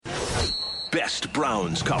best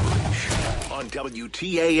Browns coverage on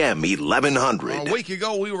WTAM 1100. A week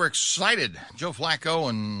ago, we were excited. Joe Flacco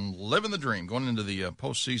and living the dream going into the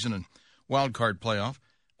postseason and wild card playoff.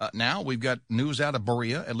 Now we've got news out of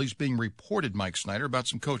Berea, at least being reported, Mike Snyder, about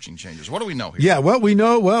some coaching changes. What do we know here? Yeah, we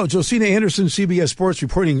know, Josina Anderson, CBS Sports,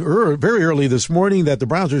 reporting very early this morning that the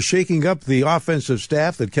Browns are shaking up the offensive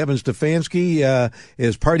staff, that Kevin Stefanski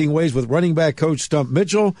is parting ways with running back coach Stump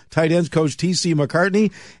Mitchell, tight ends coach T.C.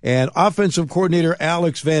 McCartney, and offensive coordinator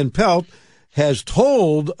Alex Van Pelt has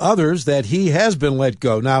told others that he has been let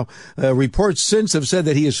go. Now, reports since have said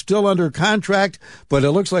that he is still under contract, but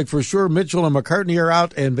it looks like for sure Mitchell and McCartney are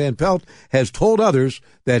out, and Van Pelt has told others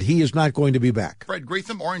that he is not going to be back. Fred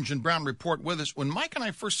Greetham, Orange and Brown Report with us. When Mike and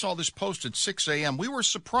I first saw this post at 6 a.m., we were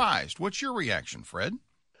surprised. What's your reaction, Fred?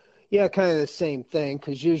 Yeah, kind of the same thing,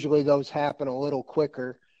 because usually those happen a little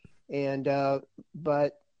quicker. And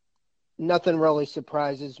but nothing really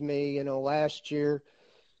surprises me. Last year,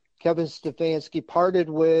 Kevin Stefanski parted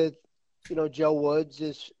with, Joe Woods,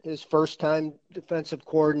 his first-time defensive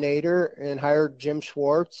coordinator, and hired Jim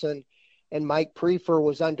Schwartz. And Mike Prefer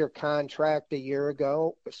was under contract a year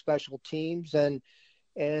ago with special teams, and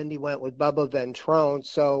he went with Bubba Ventrone.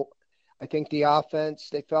 So I think the offense,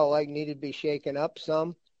 they felt like needed to be shaken up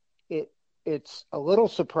some. It's a little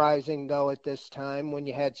surprising, though, at this time when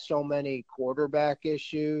you had so many quarterback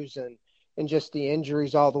issues and just the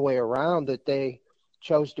injuries all the way around that they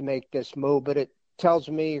chose to make this move. But it tells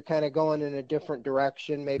me you're kind of going in a different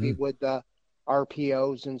direction, maybe with the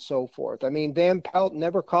RPOs and so forth. I mean, Van Pelt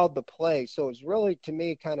never called the play, so it's really, to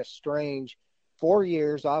me, kind of strange. 4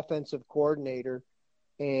 years offensive coordinator,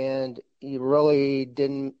 and he really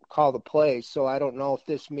didn't call the play. So I don't know if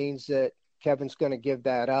this means that Kevin's going to give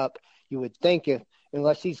that up. You would think,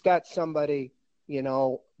 unless he's got somebody,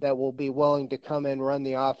 that will be willing to come in, run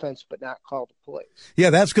the offense, but not call the plays. Yeah,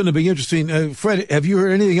 that's going to be interesting. Fred, have you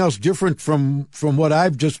heard anything else different from what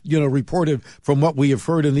I've just, reported, from what we have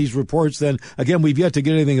heard in these reports? Then, again, we've yet to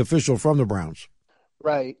get anything official from the Browns.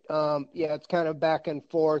 Right. Yeah, it's kind of back and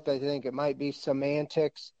forth. I think it might be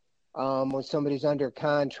semantics when somebody's under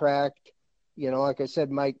contract. Like I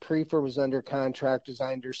said, Mike Prefer was under contract, as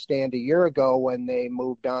I understand, a year ago when they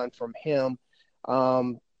moved on from him.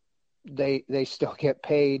 They still get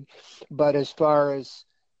paid, but as far as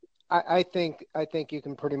I think you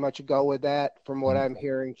can pretty much go with that from what I'm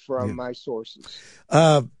hearing from my sources.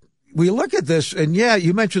 We look at this, and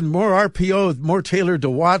you mentioned more RPO, more tailored to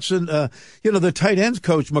Watson. The tight ends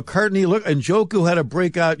coach McCartney, and Njoku had a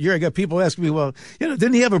breakout year. I got people asking me, well,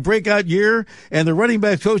 didn't he have a breakout year? And the running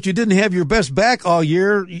back coach, you didn't have your best back all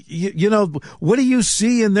year. What do you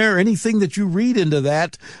see in there? Anything that you read into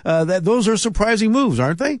that? That those are surprising moves,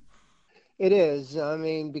 aren't they? It is. I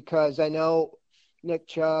mean, because I know Nick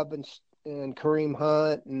Chubb and Kareem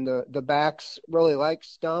Hunt and the backs really like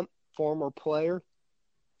Stump, former player.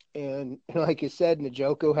 And like you said,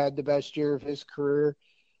 Njoku had the best year of his career.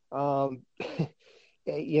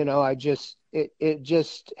 It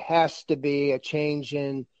just has to be a change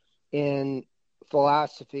in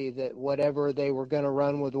philosophy, that whatever they were going to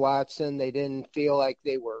run with Watson, they didn't feel like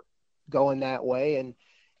they were going that way.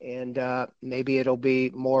 And maybe it'll be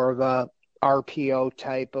more of a RPO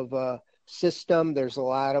type of a system. There's a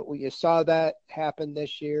lot of, you saw that happen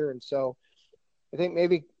this year. And so I think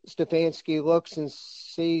maybe Stefanski looks and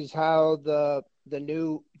sees how the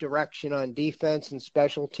new direction on defense and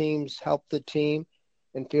special teams help the team,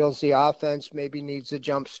 and feels the offense maybe needs a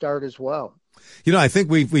jump start as well. I think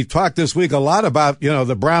we've talked this week a lot about,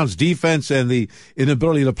 the Browns defense and the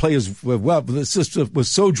inability to play as well. The system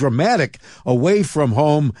was so dramatic away from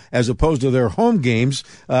home as opposed to their home games.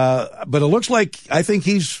 But it looks like, I think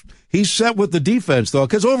he's set with the defense, though,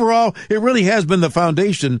 because overall it really has been the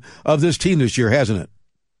foundation of this team this year, hasn't it?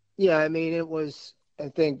 Yeah, I mean, it was, I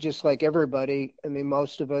think, just like everybody. I mean,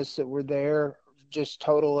 most of us that were there just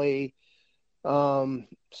totally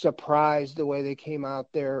surprised the way they came out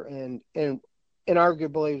there, and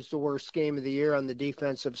arguably it was the worst game of the year on the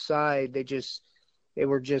defensive side. They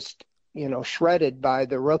were just shredded by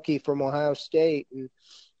the rookie from Ohio State, and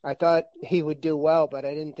I thought he would do well, but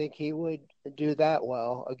I didn't think he would do that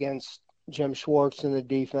well against Jim Schwartz in the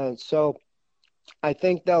defense. So I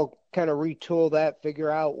think they'll kind of retool that,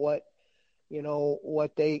 figure out what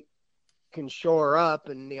they can shore up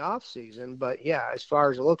in the offseason. But, yeah, as far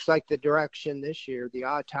as it looks like the direction this year, the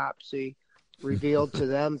autopsy revealed to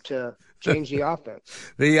them to change the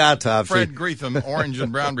offense. The autopsy. Fred Greetham, Orange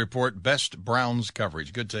and Brown Report, best Browns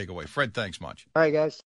coverage. Good takeaway. Fred, thanks much. All right, guys.